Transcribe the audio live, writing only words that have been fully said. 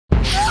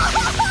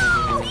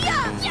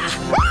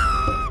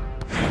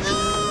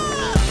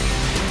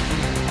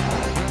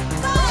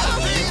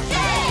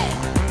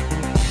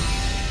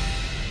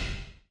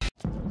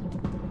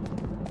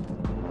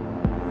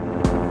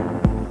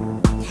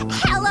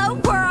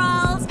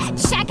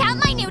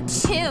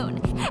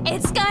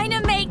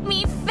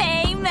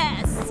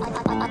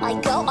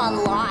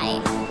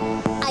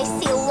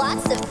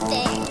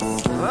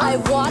I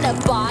wanna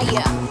buy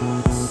it.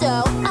 So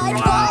I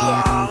buy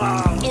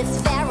it. It's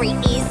very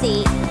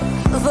easy.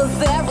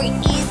 Very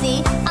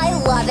easy. I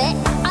love it.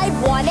 I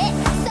want it.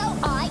 So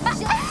I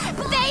just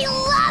They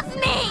love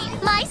me!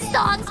 My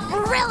song's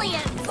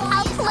brilliant!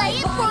 I'll play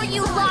it for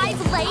you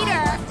live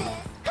later.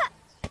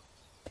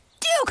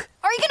 Duke,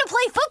 are you gonna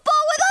play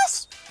football with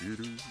us?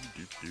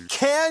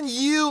 Can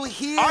you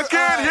hear I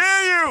can't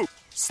hear you!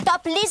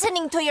 stop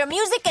listening to your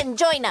music and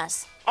join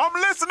us. I'm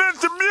listening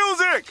to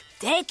music!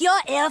 Take your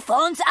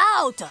earphones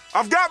out.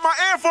 I've got my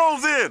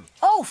earphones in!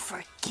 Oh,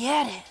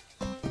 forget it.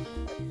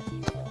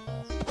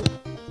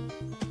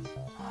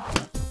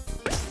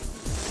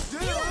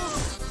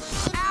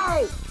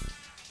 Ow!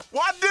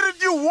 Why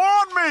didn't you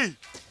warn me?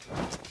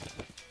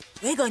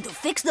 We're going to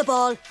fix the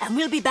ball, and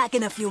we'll be back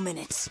in a few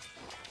minutes.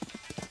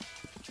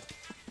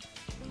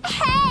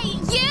 Hey,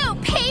 you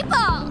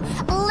people!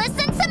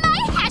 Listen to my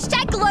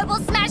hashtag Global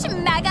Smash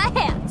Mega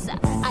Hits.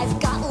 I've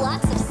got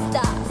lots of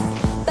stuff,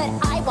 but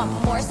I want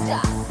more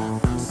stuff.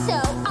 So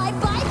I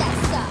buy that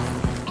stuff.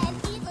 And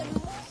even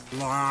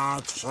more.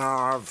 Lots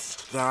of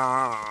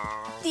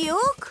stuff.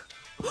 Duke?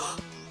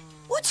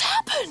 What's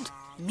happened?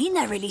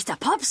 Meana released a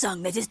pop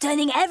song that is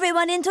turning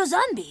everyone into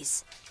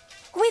zombies.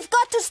 We've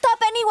got to stop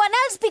anyone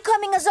else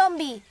becoming a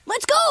zombie.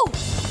 Let's go!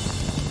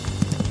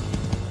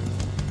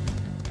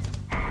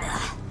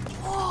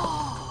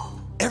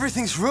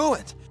 Everything's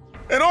ruined.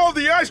 And all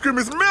the ice cream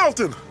is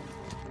melting!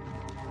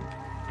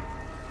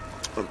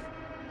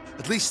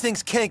 At least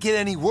things can't get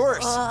any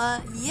worse.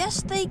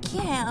 Yes they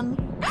can.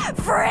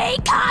 Free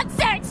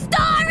concert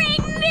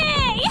starring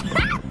me!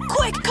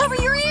 Quick, cover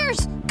your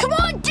ears! Come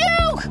on,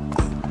 Duke!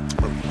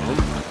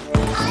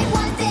 I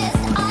want this.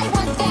 I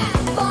want that.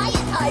 Buy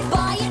it. I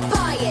buy it.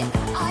 Buy it.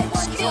 I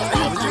want this.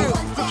 I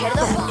want that.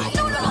 Buy it.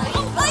 No,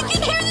 I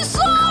can hear the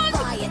song!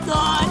 Buy it. I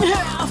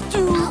have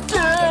to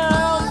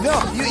dance! No,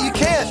 you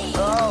can't.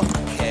 Oh,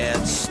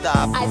 can't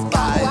stop. I've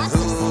got lots of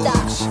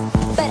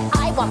stuff, but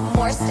I want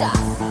more stuff.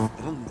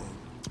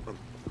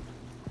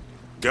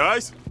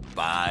 Guys?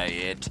 Buy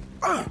it.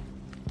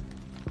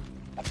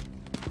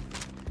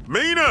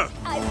 Meana!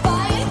 I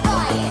buy it.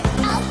 Buy it.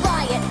 I'll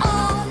buy it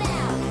all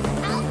now.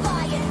 I'll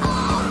buy it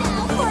all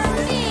now for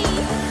me.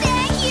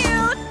 Thank you!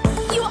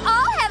 You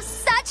all have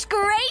such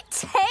great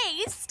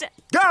taste!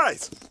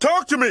 Guys,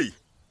 talk to me!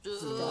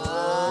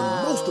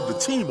 Most of the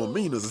team are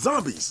Meana's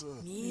zombies.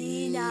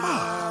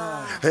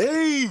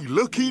 Hey,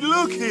 looky.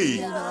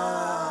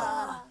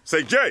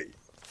 Say, Jay,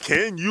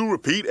 can you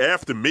repeat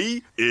after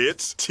me?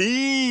 It's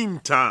team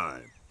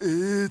time.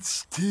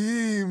 It's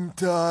team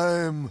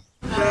time.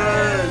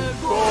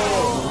 Red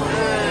ball,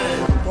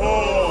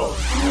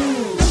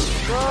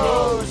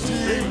 go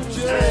Team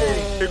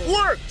Jay. It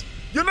worked!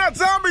 You're not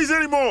zombies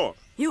anymore!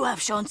 You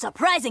have shown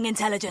surprising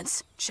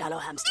intelligence, shallow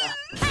hamster.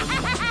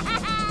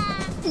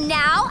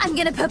 Now I'm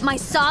gonna put my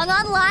song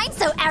online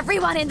so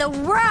everyone in the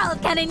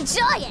world can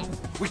enjoy it!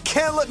 We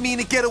can't let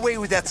Meana get away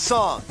with that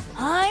song.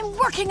 I'm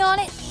working on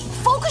it.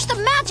 Focus the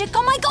magic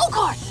on my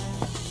go-kart.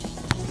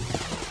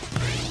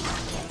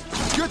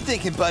 Good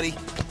thinking, buddy.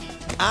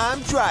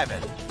 I'm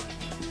driving.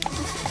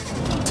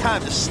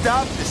 Time to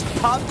stop this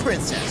pop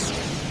princess.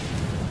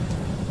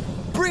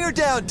 Bring her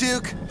down,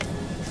 Duke.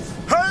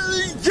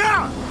 Hey,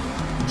 yeah!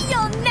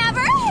 You'll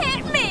never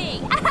hit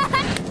me!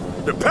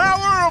 The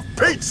power of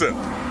pizza!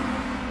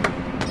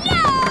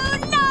 No,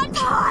 not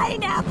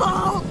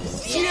pineapple!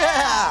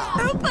 Yeah!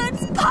 Who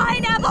puts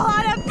pineapple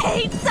on a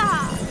pizza?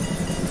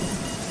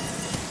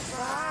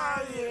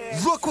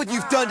 Look what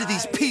you've done to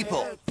these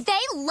people.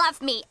 They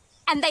love me,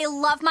 and they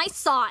love my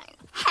song.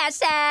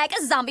 Hashtag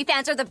zombie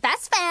fans are the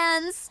best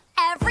fans.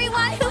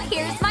 Everyone who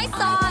hears my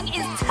song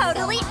is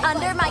totally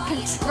under my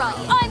control.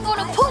 I'm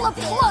gonna pull a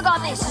plug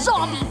on this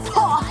zombie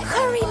paw.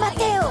 Hurry,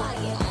 Matteo.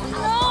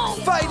 No!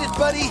 Fight it,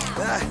 buddy.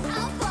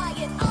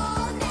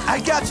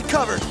 I got you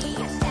covered.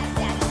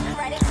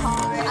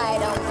 I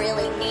don't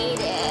really need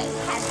it.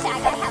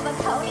 Hashtag I have a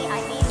pony.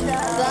 I need some.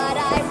 But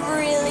I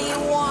really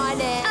want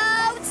it.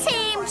 Oh,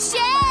 Team J!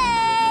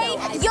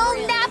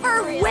 You'll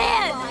never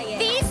win!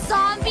 These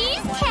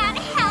zombies can't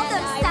help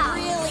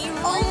themselves.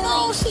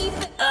 Almost.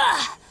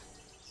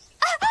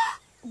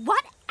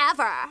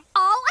 Whatever.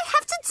 All I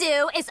have to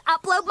do is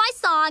upload my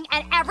song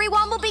and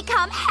everyone will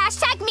become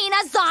hashtag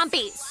Meana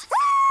zombies.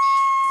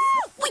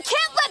 We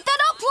can't let that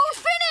upload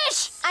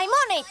finish! I'm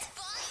on it.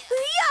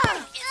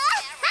 Yeah!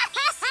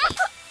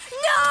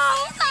 No,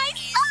 my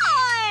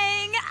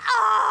song!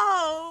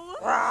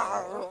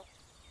 Oh!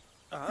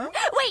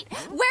 Wait,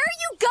 where are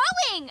you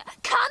going?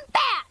 Come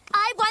back!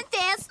 I want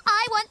this,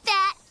 I want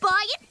that.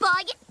 Buy it,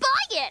 buy it,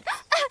 buy it!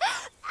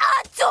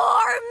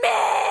 Adore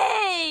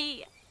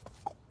me!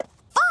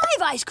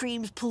 5 ice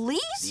creams,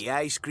 please? The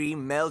ice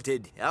cream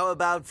melted. How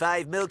about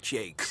 5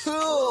 milkshakes?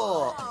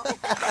 Cool.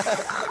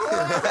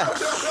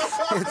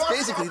 It's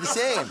basically the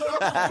same.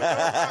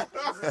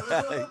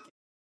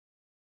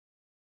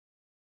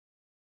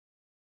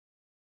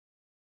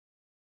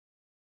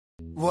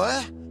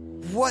 What?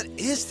 What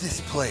is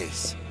this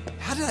place?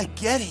 How did I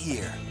get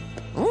here?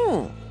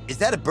 Is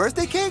that a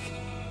birthday cake?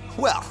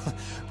 Well,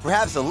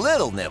 perhaps a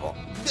little nibble.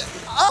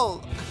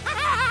 Oh!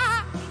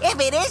 If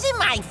it isn't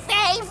my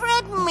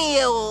favorite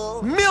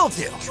meal.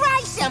 Mildew!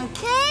 Try some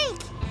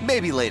cake.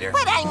 Maybe later.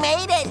 But I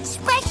made it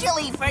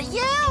specially for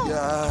you.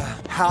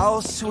 How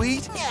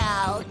sweet?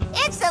 No,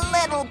 it's a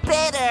little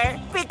bitter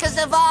because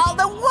of all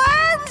the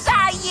worms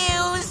I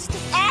used.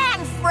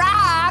 And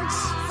frogs.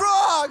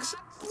 Frogs!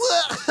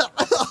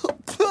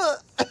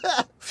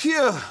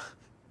 Phew.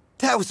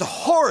 That was a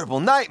horrible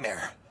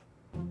nightmare.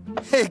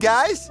 Hey,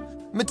 guys.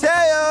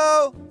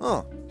 Matteo!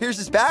 Oh, here's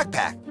his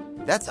backpack.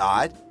 That's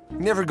odd. He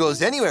never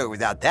goes anywhere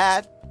without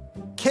that.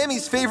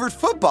 Cami's favorite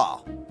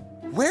football.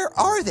 Where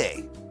are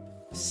they?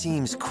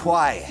 Seems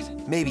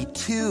quiet. Maybe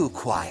too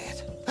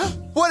quiet.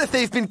 What if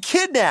they've been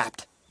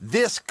kidnapped?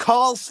 This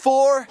calls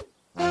for...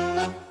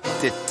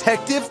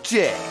 Detective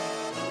J.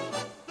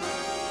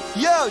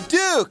 Yo,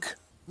 Duke!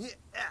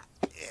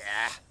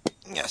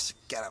 Yes,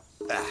 get him.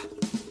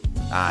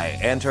 I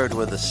entered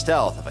with the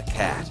stealth of a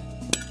cat.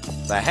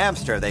 The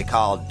hamster they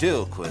called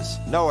Duke was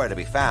nowhere to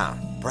be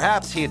found.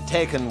 Perhaps he had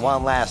taken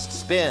one last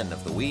spin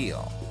of the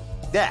wheel.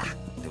 Yeah,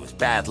 it was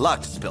bad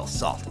luck to spill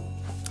salt.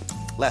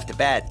 Left a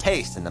bad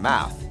taste in the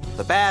mouth.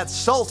 The bad,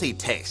 salty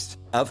taste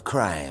of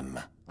crime.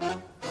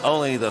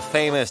 Only the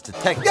famous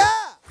detective...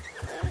 Ah!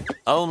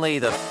 Only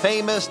the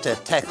famous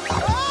detective...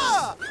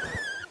 Ah!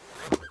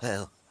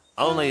 Well,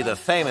 only the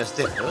famous...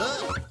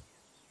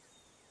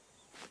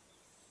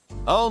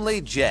 Only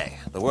Jay,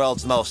 the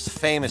world's most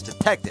famous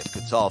detective,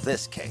 could solve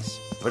this case.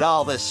 But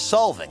all this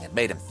solving had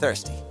made him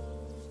thirsty.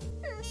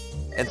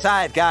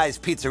 Inside Guy's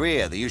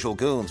Pizzeria, the usual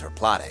goons were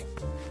plotting.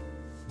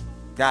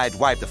 I'd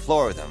wipe the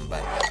floor with them,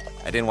 but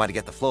I didn't want to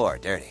get the floor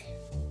dirty.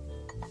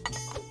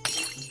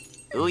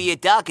 Who you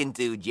talking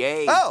to,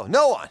 Jay? Oh,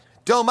 no one.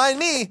 Don't mind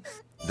me.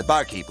 The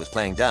barkeep was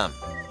playing dumb.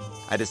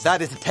 I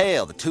decided to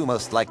tail the two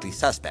most likely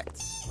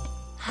suspects.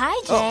 Hi,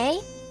 Jay.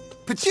 Oh,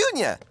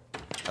 Petunia!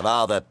 Of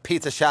all the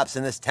pizza shops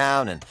in this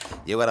town, and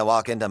you want to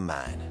walk into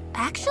mine.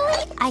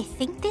 Actually, I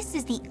think this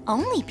is the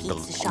only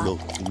pizza shop.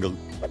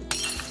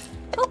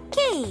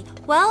 Okay,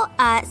 well,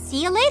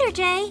 see you later,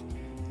 Jay.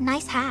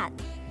 Nice hat.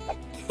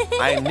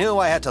 I knew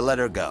I had to let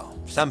her go.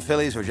 Some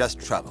fillies were just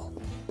trouble.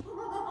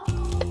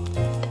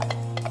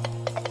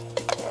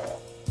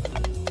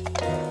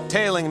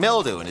 Tailing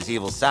Mildew and his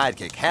evil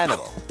sidekick,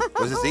 Hannibal,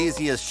 was as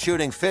easy as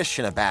shooting fish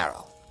in a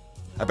barrel.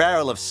 A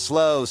barrel of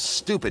slow,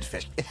 stupid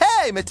fish.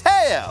 Hey,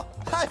 Matteo!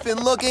 I've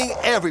been looking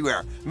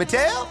everywhere.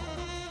 Matteo?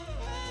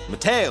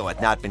 Matteo had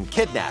not been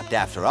kidnapped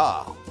after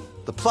all.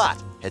 The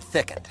plot had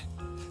thickened.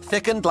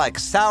 Thickened like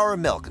sour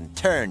milk and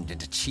turned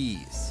into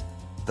cheese.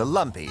 The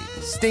lumpy,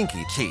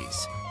 stinky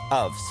cheese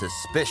of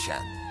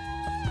suspicion.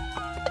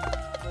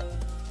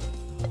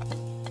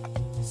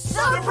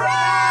 Surprise!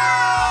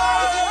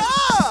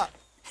 Ah!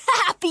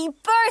 Happy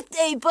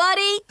birthday,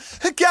 buddy!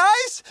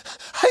 Guys,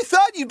 I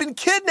thought you'd been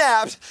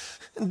kidnapped.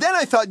 And then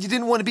I thought you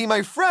didn't want to be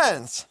my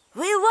friends.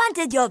 We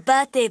wanted your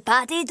birthday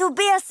party to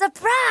be a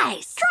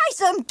surprise. Try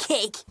some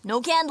cake. No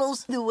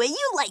candles, the way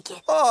you like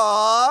it.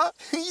 Aw,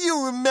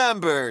 you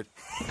remembered.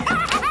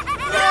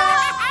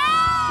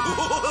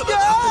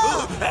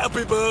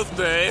 Happy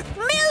birthday!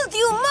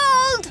 Mildew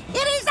mold!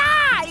 It is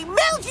I,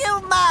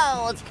 Mildew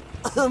mold!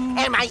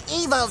 And my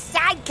evil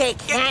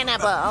sidekick,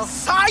 Hannibal.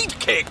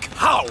 Sidekick?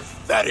 How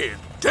very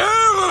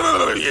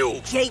dare you!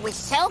 Jay was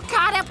so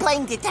caught up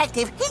playing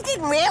detective, he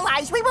didn't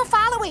realize we were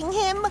following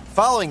him.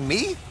 Following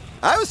me?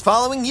 I was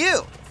following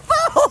you.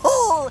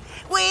 Fool!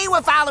 We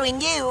were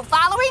following you,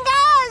 following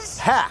us.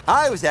 Ha!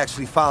 I was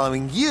actually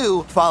following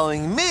you,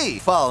 following me,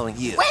 following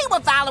you. We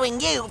were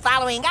following you,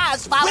 following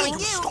us, following Will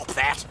you. stop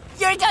that?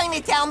 You're going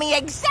to tell me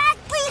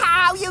exactly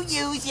how you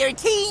use your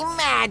team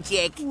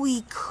magic.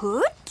 We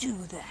could do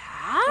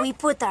that. We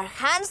put our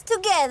hands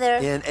together.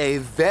 In a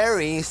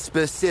very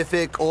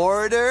specific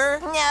order.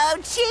 No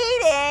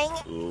cheating.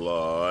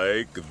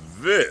 Like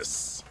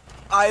this.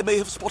 I may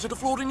have spotted a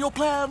flaw in your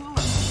plan.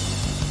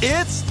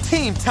 It's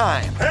team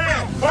time.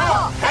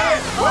 Oh,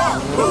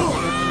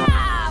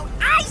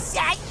 I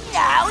said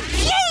no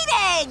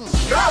cheating.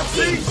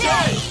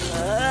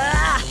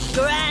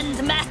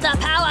 Grand Master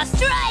Power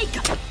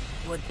Strike!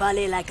 Would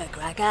Bully like a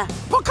cracker?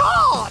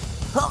 Pecan.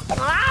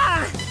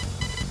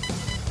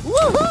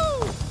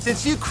 Woohoo!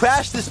 Since you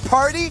crashed this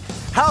party,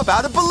 how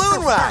about a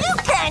balloon ride? You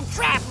can't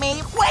trap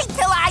me. Wait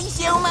till I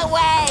zoom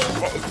away.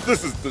 Oh,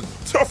 this is the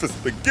toughest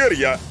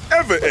spaghetti I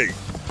ever ate.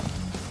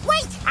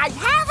 Wait, I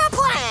have a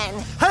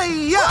plan.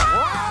 Hey-ya!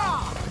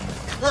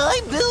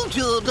 I'm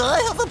Mildred. I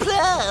have a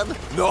plan.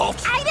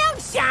 Not. I don't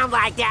sound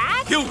like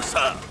that. You,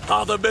 sir,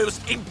 are the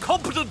most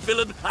incompetent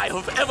villain I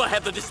have ever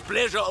had the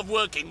displeasure of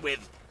working with.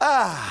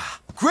 Ah,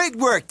 great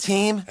work,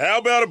 team. How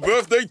about a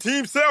birthday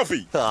team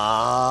selfie?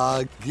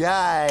 Aw,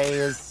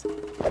 guys.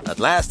 At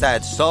last I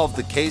had solved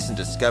the case and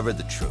discovered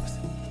the truth.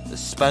 The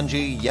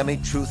spongy, yummy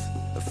truth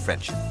of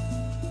friendship.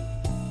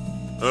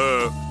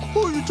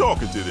 Who are you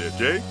talking to there,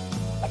 Jay?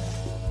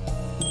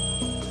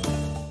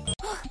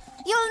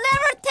 You'll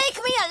never take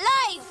me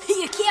alive!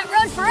 You can't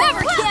run forever,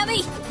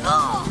 Cami!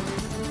 Oh,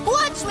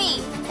 watch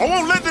me! I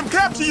won't let them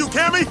capture you,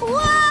 Cami!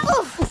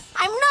 Whoa!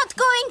 I'm not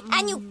going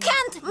and you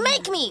can't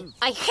make me.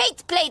 I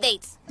hate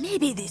playdates.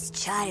 Maybe this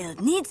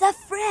child needs a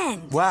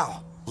friend.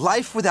 Wow.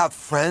 Life without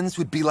friends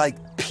would be like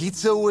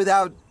pizza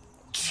without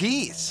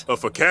cheese. A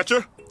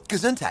focaccia?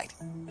 Gesundheit.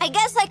 I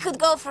guess I could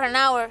go for an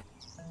hour.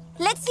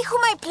 Let's see who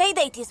my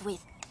playdate is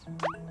with.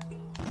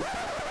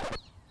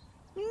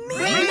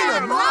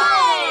 Meana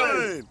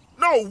mine!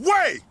 No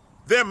way!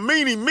 That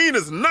meanie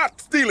Meana's not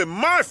stealing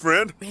my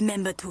friend.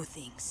 Remember two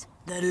things.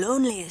 The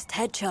loneliest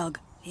hedgehog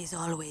is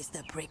always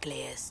the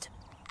prickliest.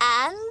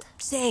 And?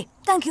 Say,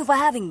 thank you for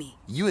having me.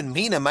 You and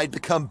Meana might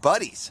become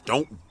buddies.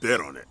 Don't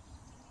bet on it.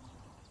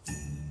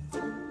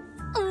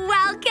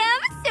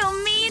 Welcome to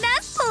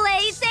Meana's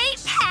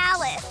Playdate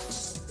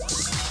Palace.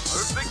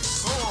 Perfect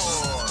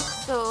score.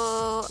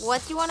 So,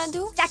 what do you want to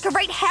do?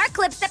 Decorate hair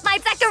clips at my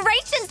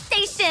decoration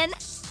station.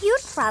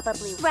 You'd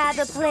probably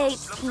rather play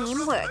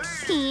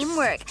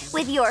teamwork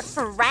with your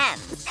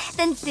friends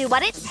than do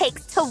what it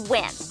takes to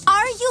win.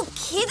 Are you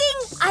kidding?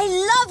 I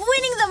love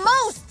winning the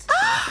most.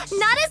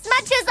 Not as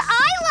much as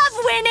I love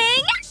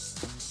winning.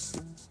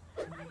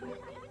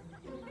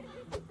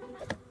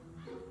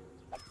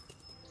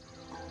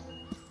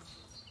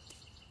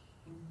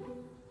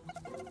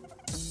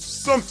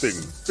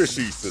 Something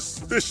fishy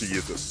suspicious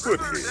is afoot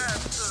here.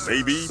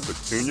 Maybe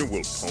Petunia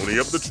will pony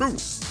up the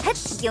truth.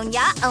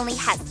 Petunia only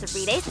has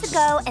 3 days to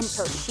go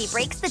until she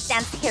breaks the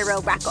dance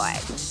hero record.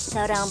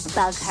 So don't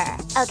bug her,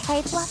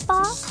 okay,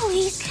 Fluffball?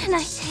 Please, can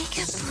I take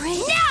a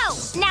break? No!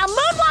 Now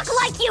moonwalk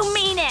like you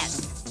mean it!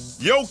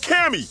 Yo,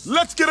 Cami,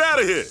 let's get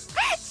out of here.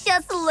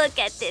 Just look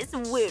at this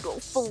little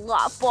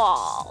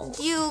Fluffball.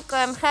 Duke,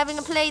 I'm having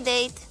a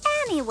playdate.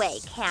 Anyway,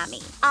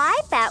 Cami, I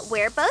bet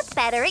we're both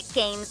better at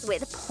games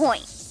with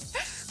points.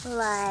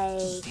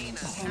 Like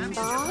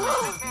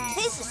pinball?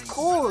 This is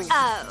cool.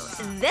 Oh,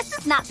 this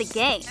is not the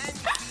game.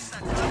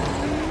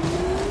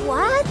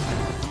 What?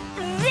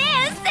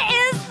 This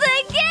is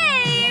the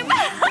game!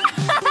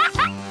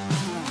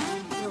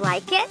 You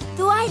like it?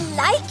 Do I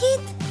like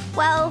it?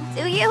 Well,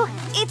 do you?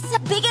 It's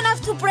big enough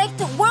to break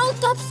the world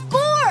top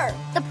score.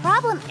 The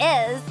problem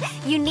is,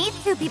 you need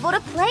 2 people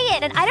to play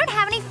it, and I don't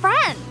have any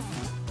friends.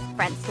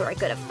 Friends who are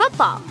good at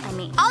football, I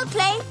mean. I'll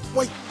play.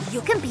 Wait. You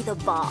can be the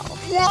ball.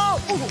 Whoa.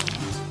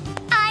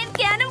 I'm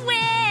gonna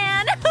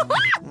win!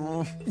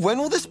 When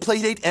will this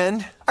playdate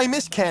end? I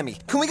miss Cami.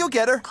 Can we go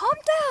get her? Calm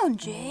down,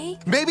 Jay.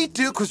 Maybe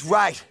Duke was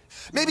right.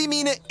 Maybe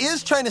Meana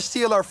is trying to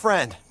steal our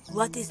friend.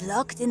 What is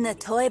locked in the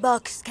toy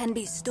box can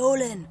be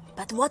stolen,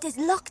 but what is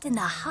locked in the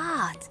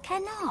heart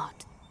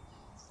cannot.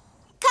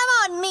 Come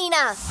on,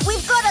 Meana.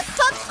 We've got a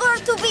top score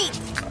to beat.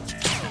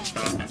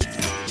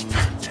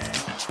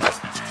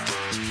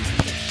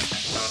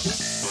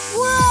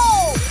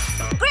 Whoa!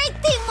 Great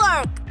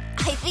teamwork!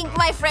 I think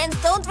my friends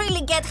don't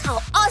really get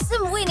how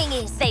awesome winning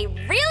is. They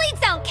really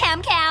don't,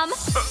 Cam.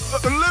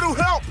 A little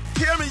help,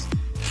 Cami.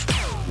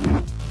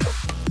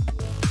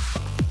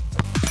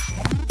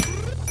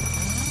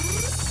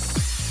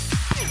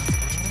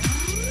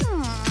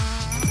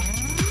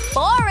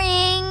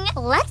 Boring.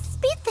 Let's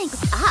speed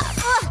things up.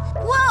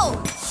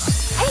 Whoa!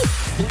 Hey!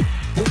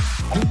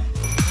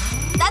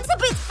 That's a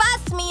bit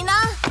fast, Meana.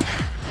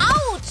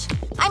 Ouch!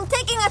 I'm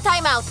taking a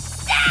timeout.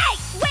 Hey!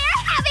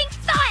 We're having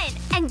fun!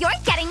 And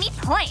you're getting me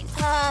points.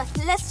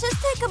 Let's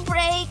just take a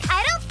break.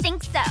 I don't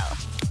think so.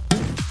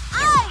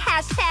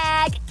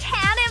 Hashtag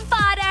cannon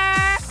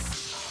fodder.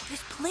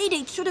 This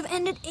playdate should have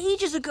ended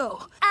ages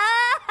ago.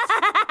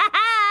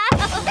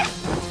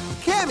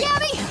 Cami!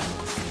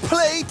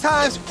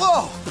 Playtime's,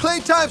 whoa!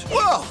 Playtime's,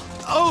 whoa!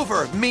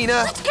 Over,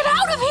 Meana. Let's get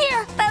out of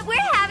here! But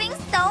we're having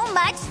so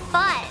much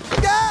fun.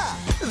 Yeah!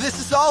 This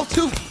is all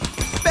too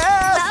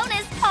fast!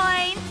 Bonus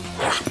points.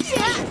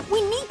 Jay,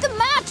 we need the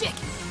magic.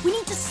 We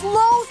need to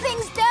slow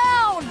things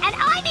down. And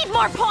I need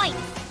more points.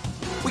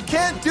 We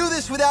can't do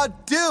this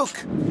without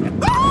Duke.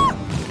 Ah!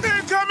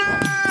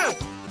 Incoming!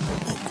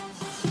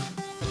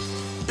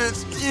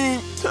 It's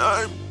team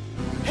time.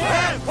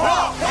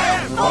 Handball!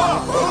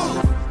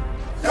 Who?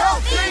 Go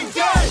Team J!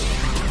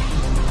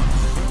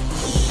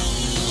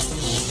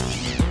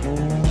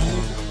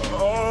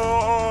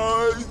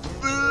 I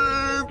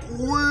think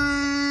we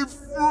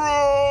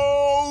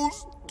froze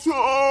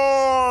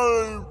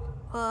time.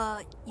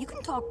 You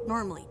can talk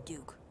normally,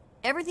 Duke.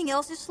 Everything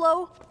else is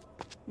slow,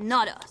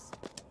 not us.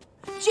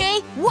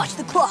 Jay, watch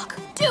the clock.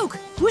 Duke,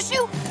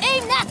 Wushu,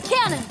 aim that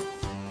cannon.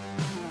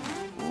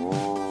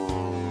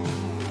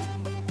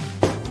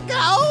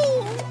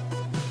 Go!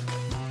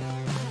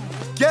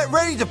 Get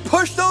ready to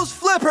push those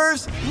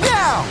flippers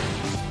now!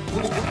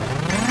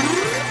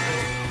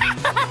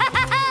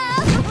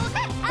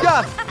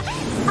 Yeah.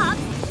 Top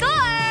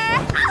score!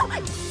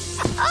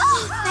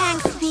 Oh,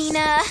 thanks,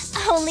 Meana.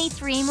 Only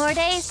 3 more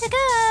days to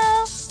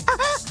go.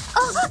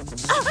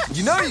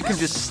 You know you can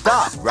just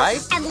stop,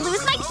 right? And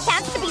lose my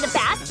chance to be the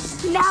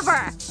best?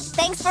 Never.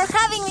 Thanks for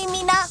having me,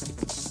 Meana.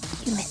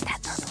 You missed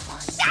that purple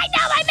one. I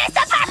know I missed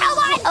the purple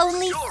one!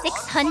 Only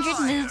 600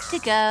 moves to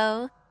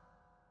go.